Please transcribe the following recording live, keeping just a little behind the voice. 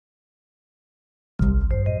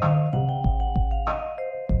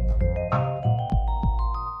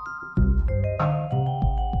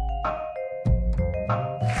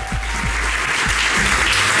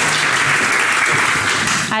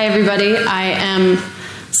Hi, everybody. I am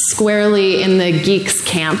squarely in the geeks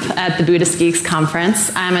camp at the Buddhist Geeks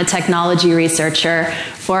Conference. I'm a technology researcher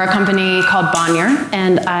for a company called Bonnier,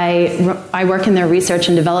 and I work in their research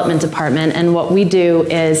and development department, and what we do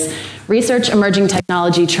is research emerging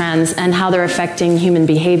technology trends and how they're affecting human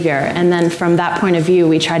behavior. And then from that point of view,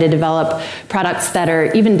 we try to develop products that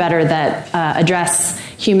are even better, that address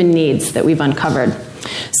human needs that we've uncovered.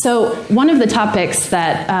 So one of the topics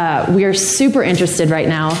that we're super interested right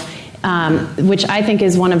now, which I think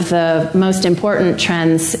is one of the most important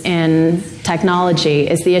trends in technology,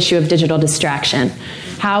 is the issue of digital distraction.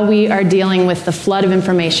 How we are dealing with the flood of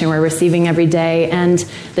information we're receiving every day and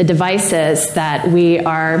the devices that we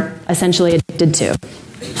are essentially addicted to.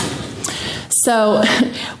 So,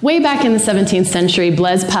 way back in the 17th century,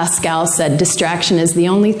 Blaise Pascal said, "Distraction is the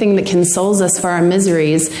only thing that consoles us for our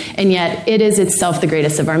miseries, and yet it is itself the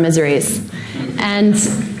greatest of our miseries." And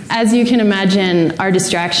as you can imagine, our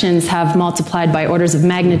distractions have multiplied by orders of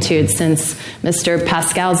magnitude since Mr.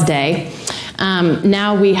 Pascal's day.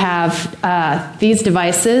 Now we have these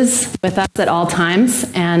devices with us at all times,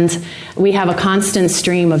 and we have a constant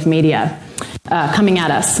stream of media coming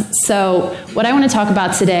at us. So what I want to talk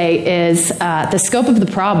about today is the scope of the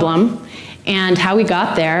problem and how we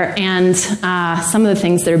got there, and some of the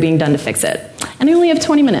things that are being done to fix it. And I only have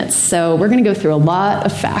 20 minutes, so we're going to go through a lot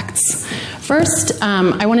of facts. First,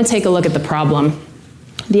 I want to take a look at the problem.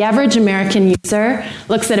 The average American user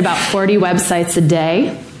looks at about 40 websites a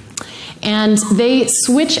day, and they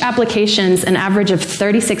switch applications an average of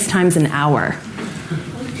 36 times an hour.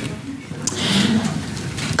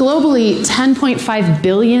 Globally, 10.5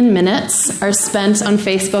 billion minutes are spent on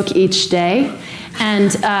Facebook each day,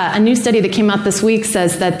 and a new study that came out this week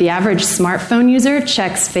says that the average smartphone user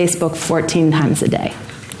checks Facebook 14 times a day.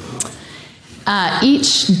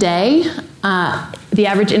 Each day, the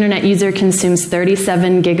average internet user consumes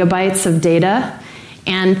 37 gigabytes of data,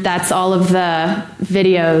 and that's all of the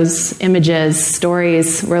videos, images,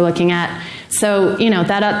 stories we're looking at. So, you know,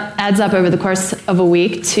 that adds up over the course of a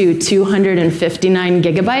week to 259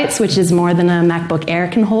 gigabytes, which is more than a MacBook Air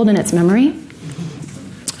can hold in its memory.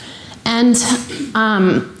 And,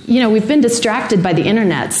 you know, we've been distracted by the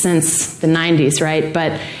internet since the 90s, right?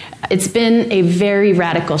 But it's been a very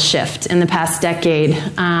radical shift in the past decade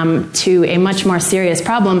to a much more serious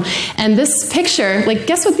problem. And this picture, like,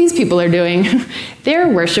 guess what these people are doing? They're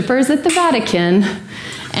worshipers at the Vatican.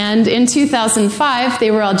 And in 2005, they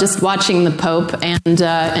were all just watching the Pope. And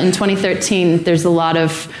in 2013, there's a lot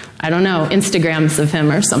of, I don't know, Instagrams of him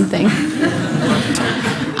or something.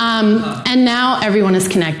 And now everyone is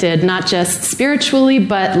connected, not just spiritually,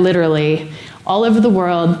 but literally. All over the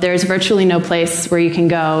world, there's virtually no place where you can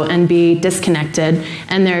go and be disconnected,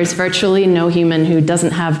 and there's virtually no human who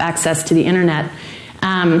doesn't have access to the internet.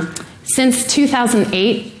 Since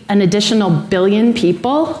 2008, an additional billion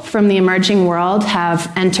people from the emerging world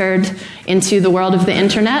have entered into the world of the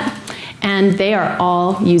internet, and they are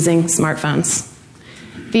all using smartphones.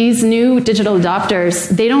 These new digital adopters,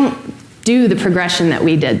 they don't do the progression that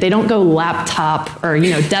we did. They don't go laptop or,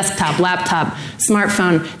 you know, desktop, laptop,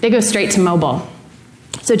 smartphone. They go straight to mobile.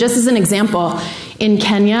 So just as an example, in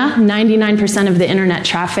Kenya, 99% of the internet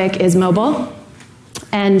traffic is mobile.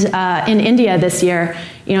 And in India this year,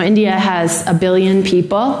 you know, India has 1 billion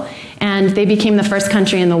people, and they became the first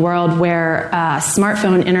country in the world where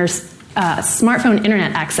smartphone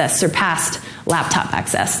internet access surpassed laptop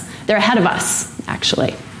access. They're ahead of us,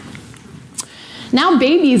 actually. Now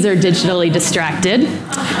babies are digitally distracted.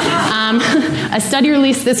 A study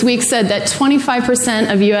released this week said that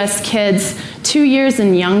 25% of US kids 2 years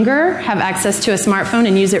and younger have access to a smartphone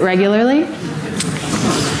and use it regularly.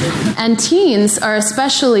 And teens are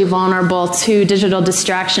especially vulnerable to digital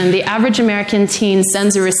distraction. The average American teen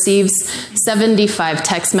sends or receives 75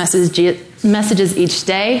 text messages each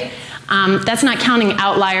day. That's not counting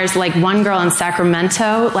outliers like one girl in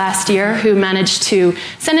Sacramento last year who managed to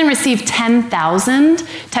send and receive 10,000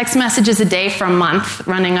 text messages a day for a month,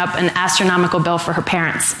 running up an astronomical bill for her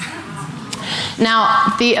parents.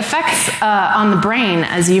 Now, the effects on the brain,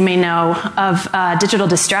 as you may know, of digital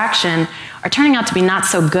distraction are turning out to be not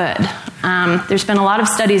so good. There's been a lot of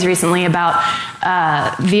studies recently about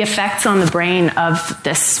the effects on the brain of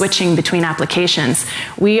this switching between applications.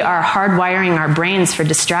 We are hardwiring our brains for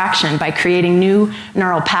distraction by creating new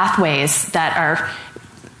neural pathways that are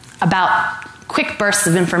about quick bursts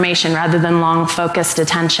of information rather than long focused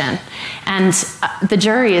attention. And the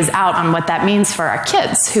jury is out on what that means for our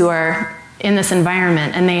kids who are in this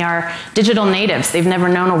environment, and they are digital natives. They've never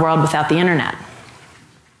known a world without the internet.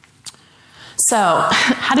 So,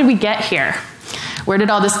 how did we get here? Where did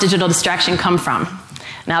all this digital distraction come from?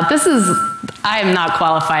 Now, I am not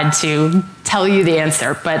qualified to tell you the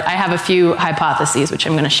answer, but I have a few hypotheses which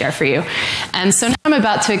I'm going to share for you. And so now I'm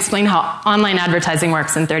about to explain how online advertising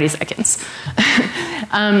works in 30 seconds.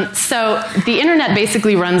 So the internet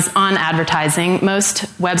basically runs on advertising. Most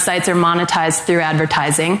websites are monetized through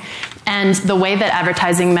advertising. And the way that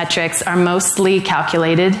advertising metrics are mostly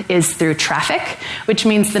calculated is through traffic, which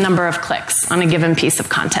means the number of clicks on a given piece of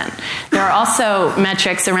content. There are also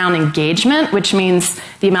metrics around engagement, which means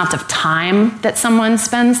the amount of time that someone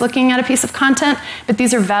spends looking at a piece of content, but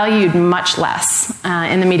these are valued much less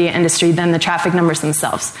in the media industry than the traffic numbers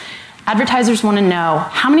themselves. Advertisers want to know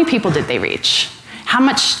how many people did they reach? How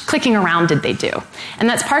much clicking around did they do? And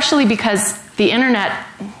that's partially because the internet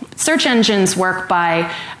search engines work by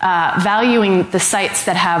valuing the sites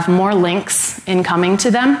that have more links incoming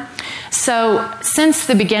to them. So since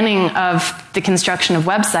the beginning of the construction of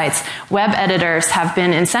websites, web editors have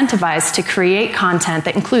been incentivized to create content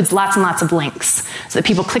that includes lots and lots of links so that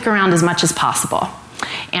people click around as much as possible.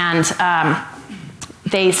 And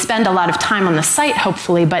they spend a lot of time on the site,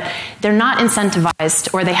 hopefully, but they're not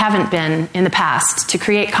incentivized, or they haven't been in the past, to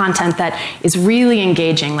create content that is really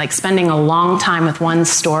engaging, like spending a long time with one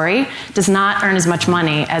story does not earn as much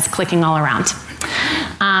money as clicking all around.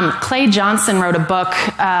 Clay Johnson wrote a book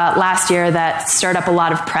last year that stirred up a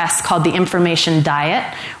lot of press called The Information Diet,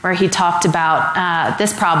 where he talked about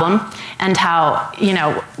this problem and how,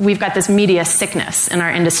 we've got this media sickness in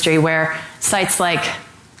our industry where sites like,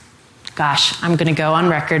 gosh, I'm going to go on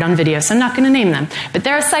record on video, so I'm not going to name them. But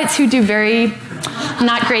there are sites who do very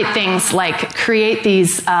not great things, like create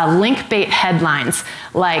these link bait headlines,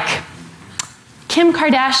 like Kim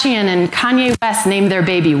Kardashian and Kanye West named their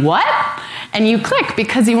baby what? And you click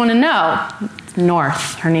because you want to know.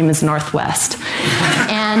 North. Her name is Northwest.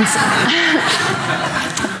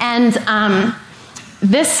 And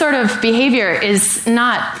this sort of behavior is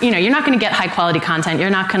not, you're not going to get high quality content. You're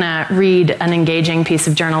not going to read an engaging piece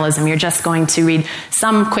of journalism. You're just going to read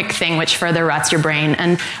some quick thing which further rots your brain.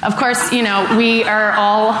 And of course, we are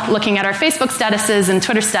all looking at our Facebook statuses and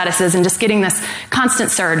Twitter statuses and just getting this constant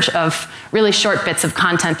surge of really short bits of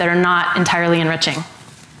content that are not entirely enriching.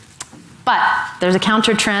 But there's a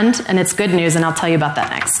counter trend, and it's good news, and I'll tell you about that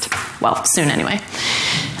next. Well, soon anyway.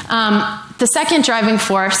 The second driving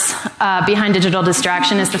force behind digital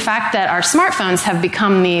distraction is the fact that our smartphones have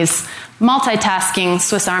become these multitasking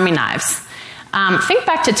Swiss Army knives. Think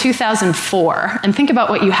back to 2004 and think about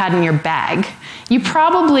what you had in your bag. You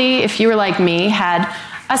probably, if you were like me, had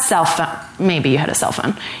a cell phone. Maybe you had a cell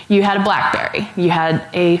phone. You had a BlackBerry. You had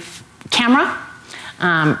a camera.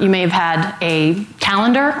 You may have had a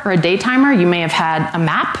calendar or a day timer. You may have had a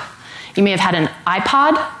map. You may have had an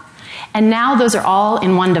iPod. And now those are all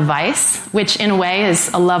in one device, which in a way is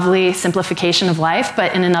a lovely simplification of life,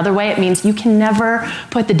 but in another way it means you can never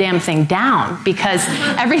put the damn thing down because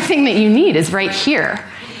everything that you need is right here.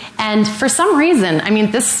 And for some reason,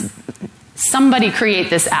 somebody create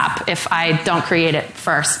this app if I don't create it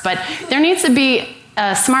first, but there needs to be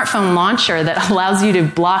a smartphone launcher that allows you to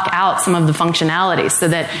block out some of the functionality so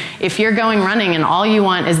that if you're going running and all you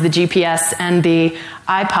want is the GPS and the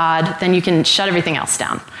iPod, then you can shut everything else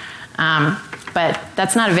down. But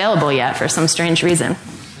that's not available yet for some strange reason.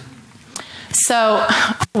 So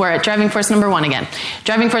we're at driving force number 1 again.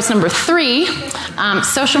 Driving force number 3,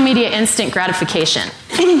 social media instant gratification.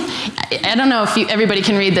 I don't know if everybody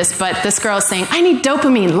can read this, but this girl is saying, I need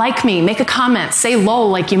dopamine, like me, make a comment, say lol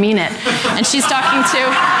like you mean it. And she's talking to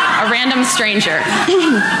a random stranger.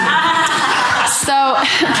 So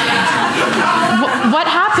what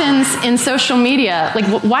happens in social media? Like,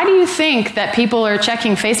 why do you think that people are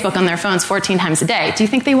checking Facebook on their phones 14 times a day? Do you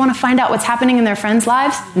think they want to find out what's happening in their friends'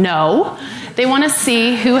 lives? No. They want to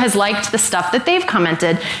see who has liked the stuff that they've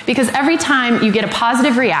commented, because every time you get a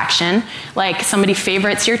positive reaction, like somebody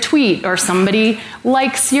favorites your tweet or somebody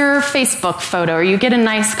likes your Facebook photo or you get a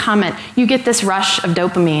nice comment, you get this rush of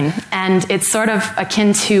dopamine, and it's sort of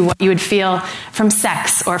akin to what you would feel from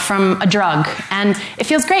sex or from a drug, and it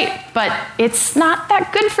feels great, but it's not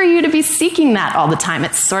that good for you to be seeking that all the time.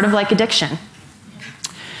 It's sort of like addiction.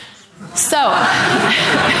 So,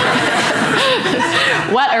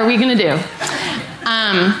 what are we going to do?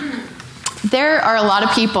 There are a lot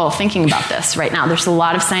of people thinking about this right now. There's a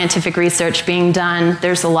lot of scientific research being done.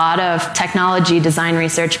 There's a lot of technology design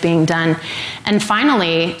research being done. And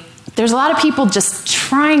finally, there's a lot of people just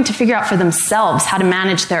trying to figure out for themselves how to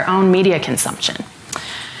manage their own media consumption.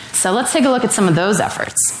 So let's take a look at some of those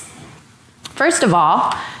efforts. First of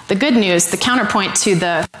all, the good news, the counterpoint to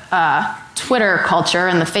the Twitter culture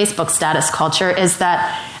and the Facebook status culture is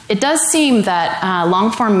that it does seem that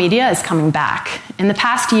long-form media is coming back. In the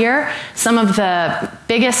past year, some of the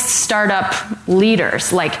biggest startup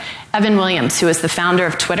leaders, like Evan Williams, who is the founder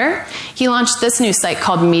of Twitter, he launched this new site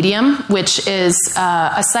called Medium, which is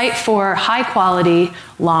a site for high-quality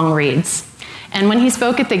long reads. And when he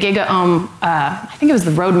spoke at the GigaOM, I think it was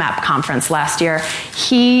the Roadmap conference last year,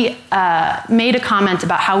 he made a comment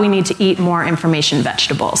about how we need to eat more information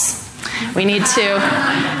vegetables. We need to,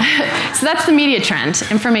 so that's the media trend,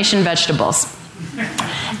 information vegetables.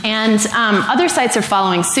 And other sites are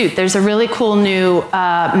following suit. There's a really cool new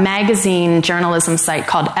magazine journalism site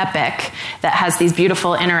called Epic that has these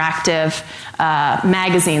beautiful interactive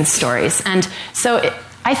magazine stories. And so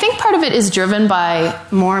I think part of it is driven by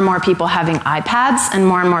more and more people having iPads and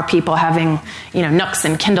more people having, Nooks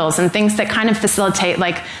and Kindles and things that kind of facilitate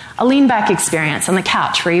like a lean back experience on the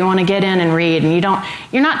couch where you want to get in and read, and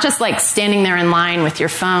you're not just like standing there in line with your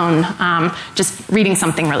phone, just reading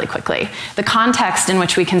something really quickly. The context in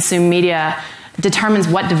which we consume media determines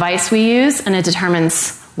what device we use, and it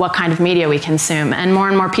determines what kind of media we consume. And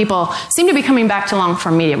more people seem to be coming back to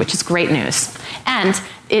long-form media, which is great news. And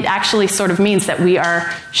it actually sort of means that we are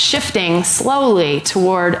shifting slowly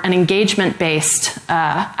toward an engagement-based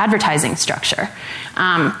advertising structure.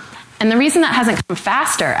 And the reason that hasn't come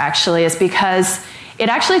faster, actually, is because it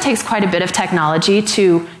actually takes quite a bit of technology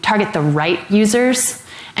to target the right users.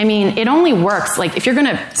 I mean, it only works, like, if you're going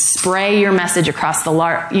to spray your message across the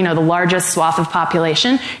largest swath of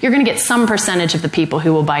population, you're going to get some percentage of the people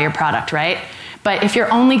who will buy your product, right? But if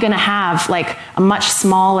you're only going to have, like, a much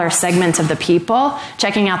smaller segment of the people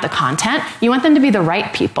checking out the content, you want them to be the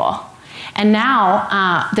right people. And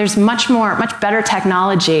now there's much better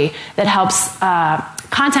technology that helps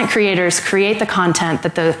content creators create the content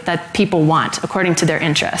that people want according to their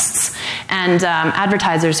interests. And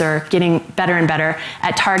advertisers are getting better and better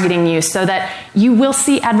at targeting you so that you will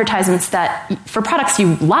see advertisements for products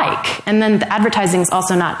you like, and then the advertising is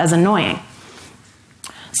also not as annoying.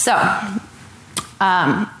 So,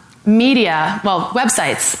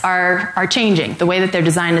 websites are changing. The way that they're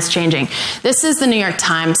designed is changing. This is the New York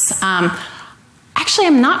Times. Actually,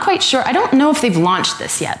 I'm not quite sure. I don't know if they've launched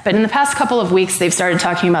this yet, but in the past couple of weeks, they've started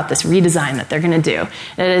talking about this redesign that they're going to do.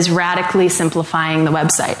 That is radically simplifying the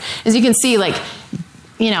website. As you can see, New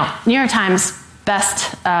York Times,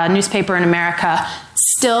 best newspaper in America,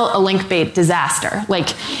 still a link-bait disaster.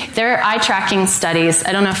 Their eye tracking studies,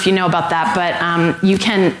 I don't know if you know about that, but you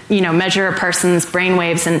can, measure a person's brain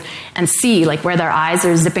waves and see where their eyes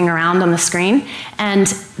are zipping around on the screen.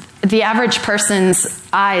 And the average person's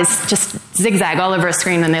eyes just zigzag all over a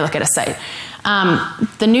screen when they look at a site.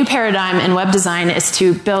 The new paradigm in web design is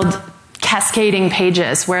to build cascading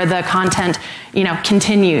pages where the content,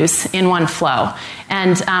 continues in one flow.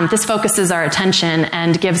 And this focuses our attention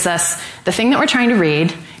and gives us the thing that we're trying to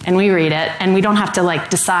read, and we read it, and we don't have to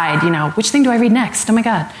decide, which thing do I read next? Oh my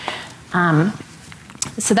God.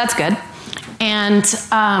 So that's good. And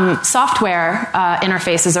software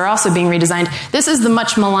interfaces are also being redesigned. This is the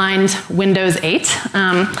much maligned Windows 8,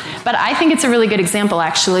 but I think it's a really good example,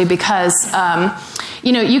 actually, because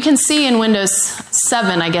you can see in Windows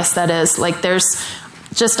 7, I guess that is, there's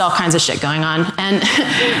just all kinds of shit going on. And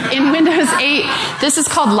in Windows 8, this is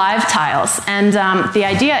called live tiles, and the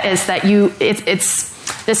idea is that it's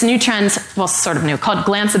this new trend, well, sort of new, called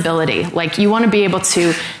glanceability. You want to be able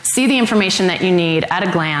to see the information that you need at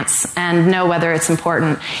a glance and know whether it's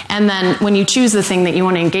important. And then when you choose the thing that you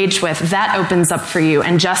want to engage with, that opens up for you,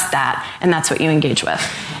 and just that, and that's what you engage with.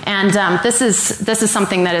 And this is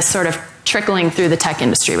something that is sort of trickling through the tech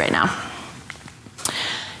industry right now.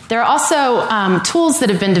 There are also tools that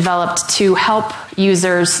have been developed to help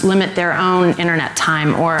users limit their own internet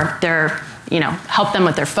time or help them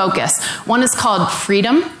with their focus. One is called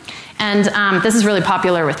Freedom. And this is really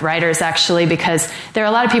popular with writers, actually, because there are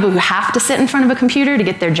a lot of people who have to sit in front of a computer to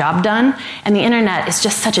get their job done, and the internet is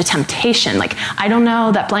just such a temptation. I don't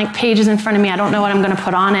know, that blank page is in front of me, I don't know what I'm going to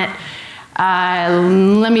put on it.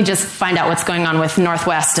 Let me just find out what's going on with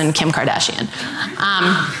Northwest and Kim Kardashian.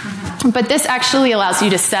 But this actually allows you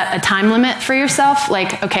to set a time limit for yourself.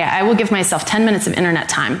 Okay, I will give myself 10 minutes of internet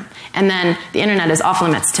time, and then the internet is off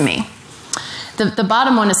limits to me. The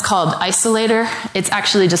bottom one is called Isolator. It's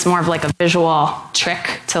actually just more of a visual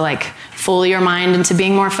trick to fool your mind into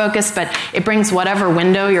being more focused, but it brings whatever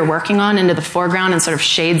window you're working on into the foreground and sort of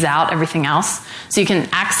shades out everything else. So you can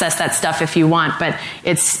access that stuff if you want, but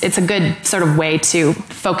it's a good sort of way to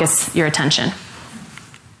focus your attention.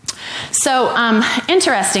 So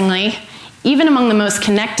interestingly, even among the most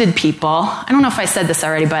connected people, I don't know if I said this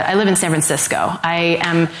already, but I live in San Francisco. I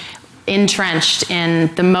am entrenched in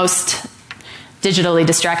the most digitally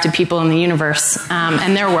distracted people in the universe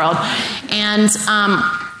and their world. And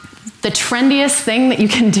the trendiest thing that you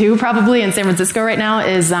can do probably in San Francisco right now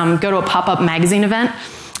is go to a pop-up magazine event.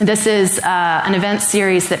 This is an event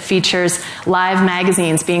series that features live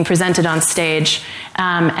magazines being presented on stage,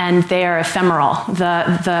 and they are ephemeral.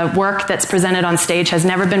 The work that's presented on stage has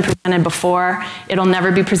never been presented before. It'll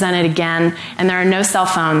never be presented again, and there are no cell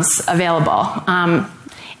phones available.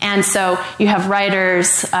 And so you have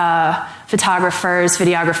writers, photographers,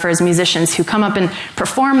 videographers, musicians who come up and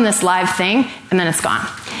perform this live thing, and then it's gone.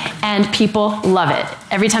 And people love it.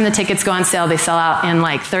 Every time the tickets go on sale, they sell out in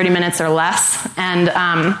like 30 minutes or less. And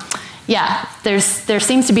yeah, there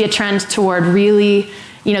seems to be a trend toward really,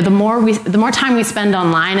 you know, the more time we spend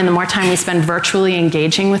online and the more time we spend virtually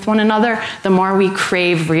engaging with one another, the more we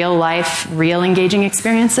crave real life, real engaging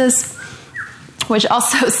experiences. Which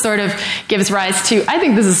also sort of gives rise to, I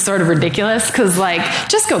think this is sort of ridiculous, because like,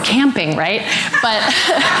 just go camping, right? But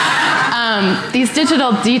these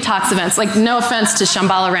digital detox events, like no offense to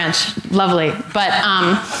Shambhala Ranch, lovely, but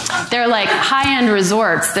they're like high-end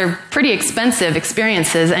resorts. They're pretty expensive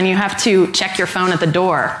experiences, and you have to check your phone at the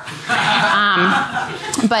door.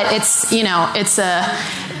 But it's, you know, it's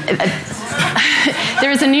there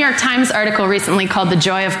was a New York Times article recently called The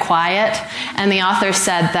Joy of Quiet, and the author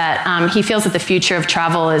said that he feels that the future of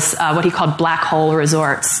travel is what he called black hole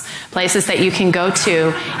resorts, places that you can go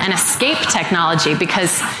to and escape technology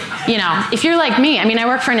because, you know, if you're like me, I mean, I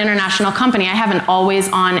work for an international company. I have an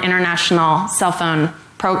always-on international cell phone,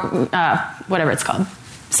 whatever it's called,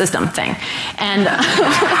 system thing. And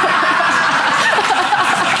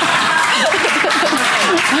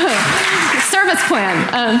service plan.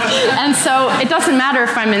 And so it doesn't matter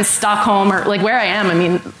if I'm in Stockholm or like where I am. I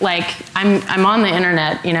mean, like I'm on the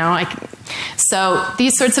internet, you know. So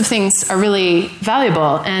these sorts of things are really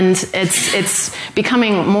valuable, and it's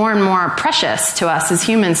becoming more and more precious to us as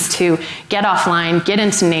humans to get offline, get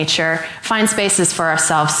into nature, find spaces for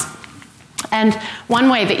ourselves. And one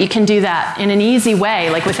way that you can do that in an easy way,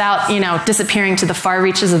 like without, you know, disappearing to the far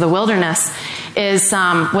reaches of the wilderness, is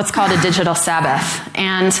what's called a digital Sabbath.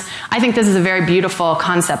 And I think this is a very beautiful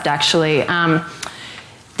concept, actually.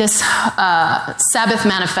 This Sabbath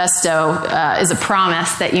manifesto is a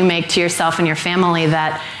promise that you make to yourself and your family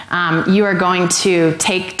that you are going to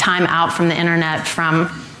take time out from the internet from,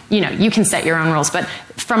 you know, you can set your own rules, but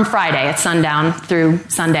from Friday at sundown through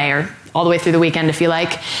Sunday or all the way through the weekend if you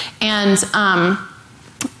like. And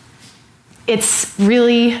it's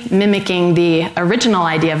really mimicking the original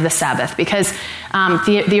idea of the Sabbath, because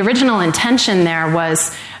the original intention there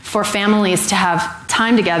was for families to have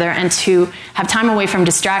time together and to have time away from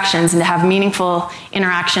distractions and to have meaningful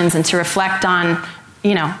interactions and to reflect on,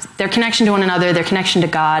 you know, their connection to one another, their connection to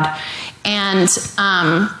God. And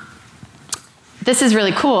this is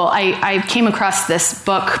really cool. I came across this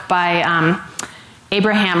book by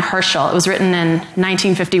Abraham Herschel. It was written in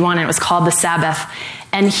 1951, and it was called The Sabbath.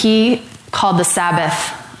 And he called the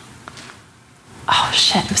Sabbath, oh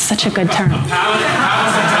shit, it was such a good term.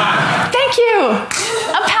 Thank you!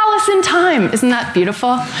 A palace in time. Isn't that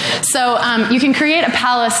beautiful? So you can create a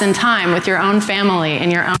palace in time with your own family in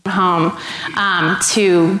your own home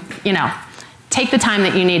to, you know, take the time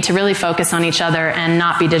that you need to really focus on each other and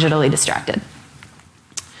not be digitally distracted.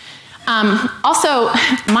 Also,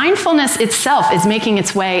 mindfulness itself is making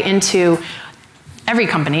its way into every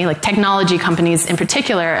company, like technology companies in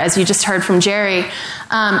particular, as you just heard from Jerry.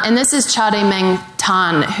 And this is Chade-Meng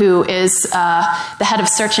Tan, who is the head of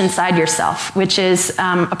Search Inside Yourself, which is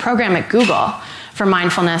a program at Google for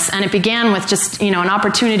mindfulness. And it began with just, you know, an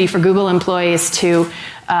opportunity for Google employees to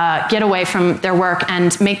get away from their work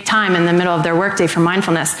and make time in the middle of their workday for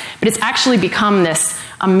mindfulness. But it's actually become this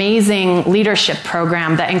amazing leadership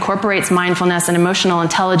program that incorporates mindfulness and emotional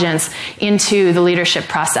intelligence into the leadership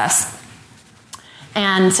process.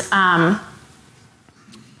 And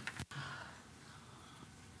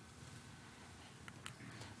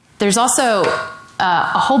there's also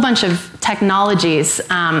a whole bunch of technologies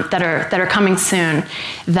that are coming soon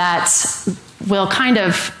that will kind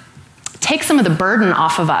of take some of the burden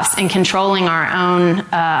off of us in controlling our own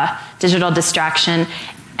digital distraction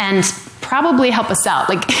and probably help us out.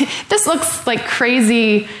 Like, this looks like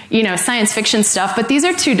crazy, you know, science fiction stuff, but these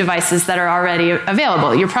are two devices that are already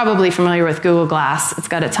available. You're probably familiar with Google Glass. It's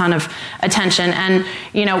got a ton of attention. And,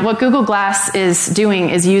 you know, what Google Glass is doing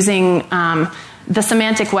is using the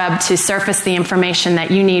semantic web to surface the information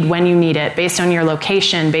that you need when you need it, based on your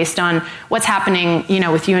location, based on what's happening, you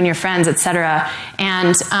know, with you and your friends, etc.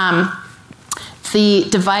 And the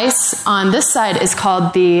device on this side is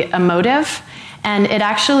called the Emotive. And it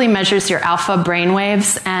actually measures your alpha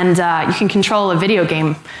brainwaves, and you can control a video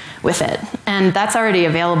game with it. And that's already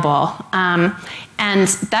available. And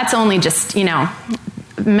that's only just,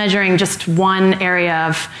 measuring just one area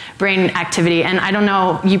of brain activity. And I don't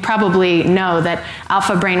know, you probably know that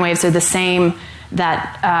alpha brainwaves are the same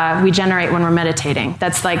that we generate when we're meditating.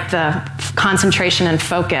 That's like the concentration and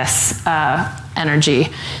focus energy.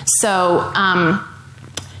 So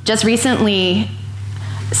just recently,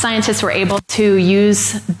 scientists were able to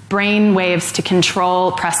use brain waves to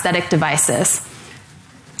control prosthetic devices.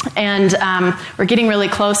 And we're getting really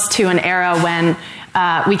close to an era when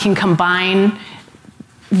we can combine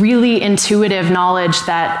really intuitive knowledge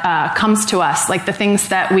that comes to us, like the things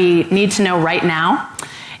that we need to know right now.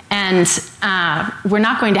 And we're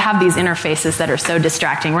not going to have these interfaces that are so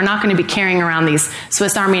distracting. We're not going to be carrying around these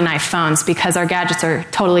Swiss Army knife phones because our gadgets are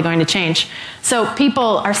totally going to change. So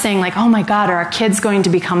people are saying like, oh my God, are our kids going to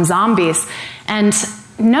become zombies? And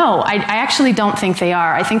no, I actually don't think they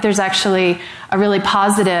are. I think there's actually a really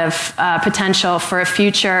positive potential for a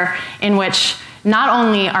future in which not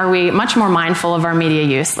only are we much more mindful of our media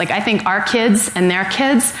use, like I think our kids and their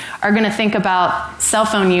kids are going to think about cell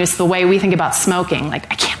phone use the way we think about smoking.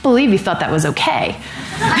 Like, I can't believe you thought that was okay.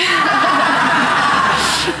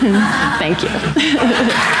 Thank you.